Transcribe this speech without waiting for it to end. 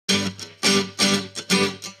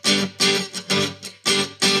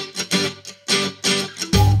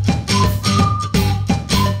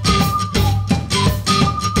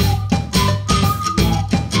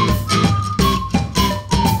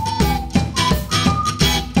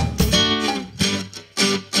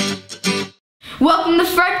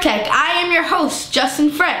your host, Justin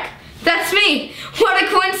Frech. That's me. What a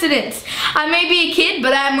coincidence. I may be a kid,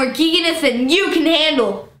 but I have more geekiness than you can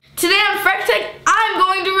handle. Today on Frech Tech, I'm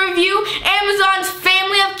going to review Amazon's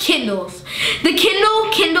family of Kindles. The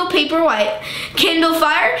Kindle Paperwhite, Kindle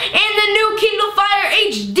Fire, and the new Kindle Fire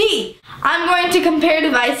HD. I'm going to compare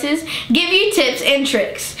devices, give you tips and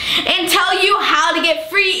tricks, and tell you how to get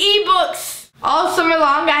free ebooks. All summer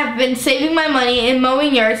long, I've been saving my money and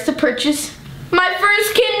mowing yards to purchase my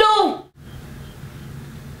first Kindle.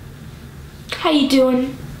 How you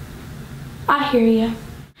doing? I hear ya.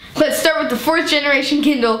 Let's start with the 4th generation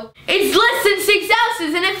Kindle. It's less than 6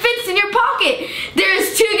 ounces and it fits in your pocket. There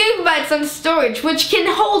is 2 gigabytes on storage, which can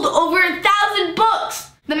hold over 1,000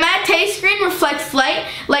 books. The matte screen reflects light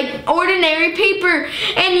like ordinary paper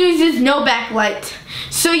and uses no backlight,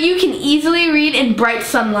 so you can easily read in bright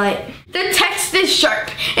sunlight. The text is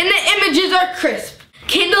sharp and the images are crisp.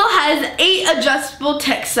 Kindle has 8 adjustable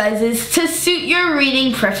text sizes to suit your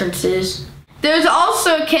reading preferences. There's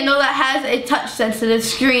also a Kindle that has a touch-sensitive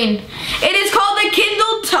screen. It is called the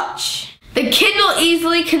Kindle Touch. The Kindle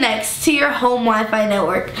easily connects to your home Wi-Fi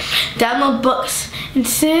network. Download books in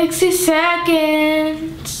 60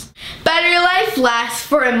 seconds. Battery life lasts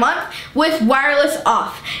for a month with wireless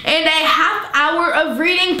off and a ½ hour of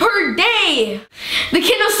reading per day. The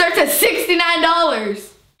Kindle starts at $69.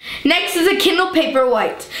 Next is a Kindle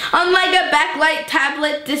Paperwhite. Unlike a backlight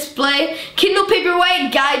tablet display, Kindle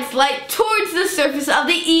Paperwhite guides light towards the surface of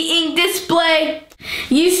the e-ink display.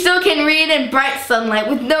 You still can read in bright sunlight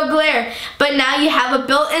with no glare, but now you have a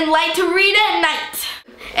built-in light to read at night.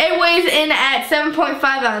 It weighs in at 7.5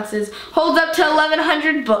 ounces, holds up to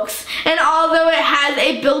 1,100 books, and although it has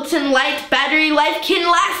a built-in light, battery life can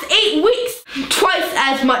last 8 weeks, twice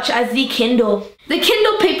as much as the Kindle. The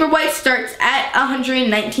Kindle Paperwhite starts at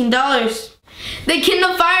 $119. The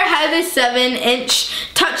Kindle Fire has a 7-inch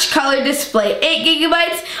touch color display, 8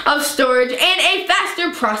 gigabytes of storage, and a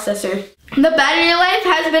faster processor. The battery life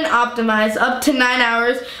has been optimized up to 9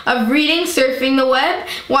 hours of reading, surfing the web,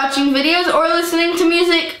 watching videos, or listening to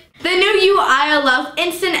music. The new UI allows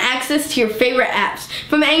instant access to your favorite apps,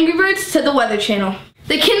 from Angry Birds to the Weather Channel.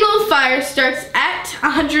 The Kindle Fire starts at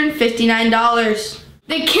 $159.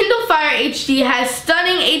 The Kindle Fire HD has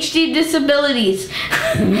stunning HD disabilities.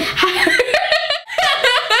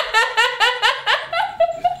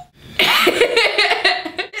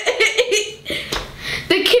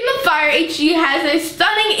 The Kindle Fire HD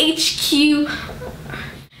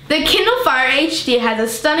has a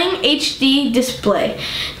stunning HD display,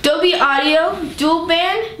 Dolby Audio, dual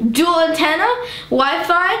band, dual antenna,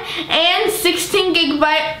 Wi-Fi, and 16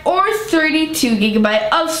 gigabyte or 32 gigabyte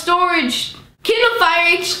of storage. Kindle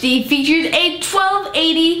Fire HD features a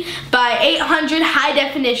 1280 by 800 high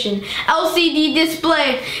definition LCD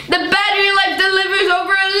display. The battery life delivers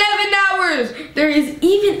over 11 hours. There is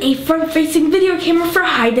even a front-facing video camera for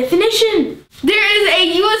high definition. There is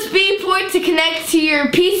a USB port to connect to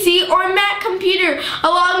your PC or Mac computer,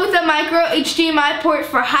 along with a micro HDMI port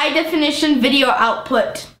for high definition video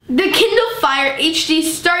output. The Kindle Fire HD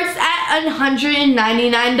starts at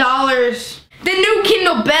 $199. The new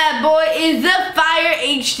Kindle bad boy is the Fire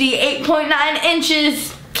HD 8.9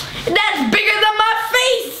 inches. That's bigger than my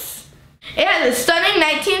face. It has a stunning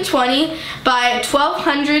 1920 by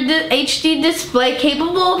 1200 HD display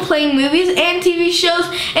capable of playing movies and TV shows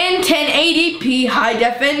in 1080p high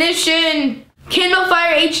definition. Kindle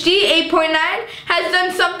Fire HD 8.9 has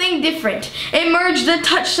done something different. It merged the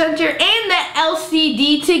touch sensor and the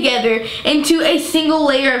LCD together into a single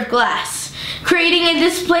layer of glass, creating a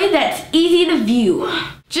display that's easy to view.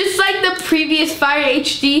 Just like the previous Fire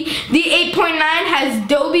HD, the 8.9 has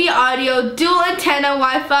Dolby Audio, dual antenna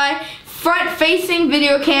Wi-Fi, front-facing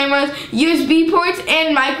video cameras, USB ports,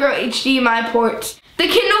 and micro HDMI ports. The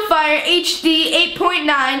Kindle Fire HD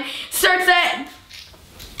 8.9 starts at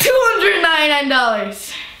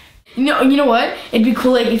 $299. You know what? It'd be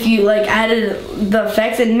cool if you added the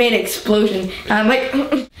effects and made an explosion.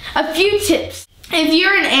 A few tips. If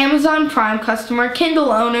you're an Amazon Prime customer,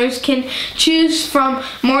 Kindle owners can choose from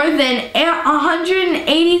more than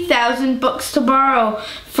 180,000 books to borrow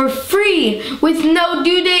for free with no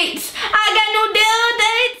due dates. I got no due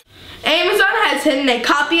dates! Amazon has hidden a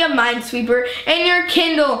copy of Minesweeper in your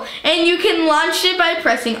Kindle, and you can launch it by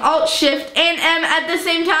pressing Alt-Shift and M at the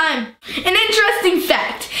same time. An interesting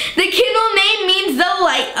fact, the Kindle name means the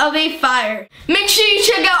light of a fire. Make sure you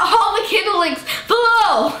check out all the Kindle links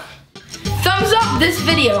below. Thumbs up this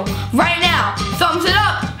video right now. Thumbs it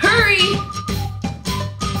up. Hurry.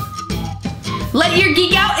 Let your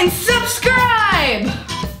geek out and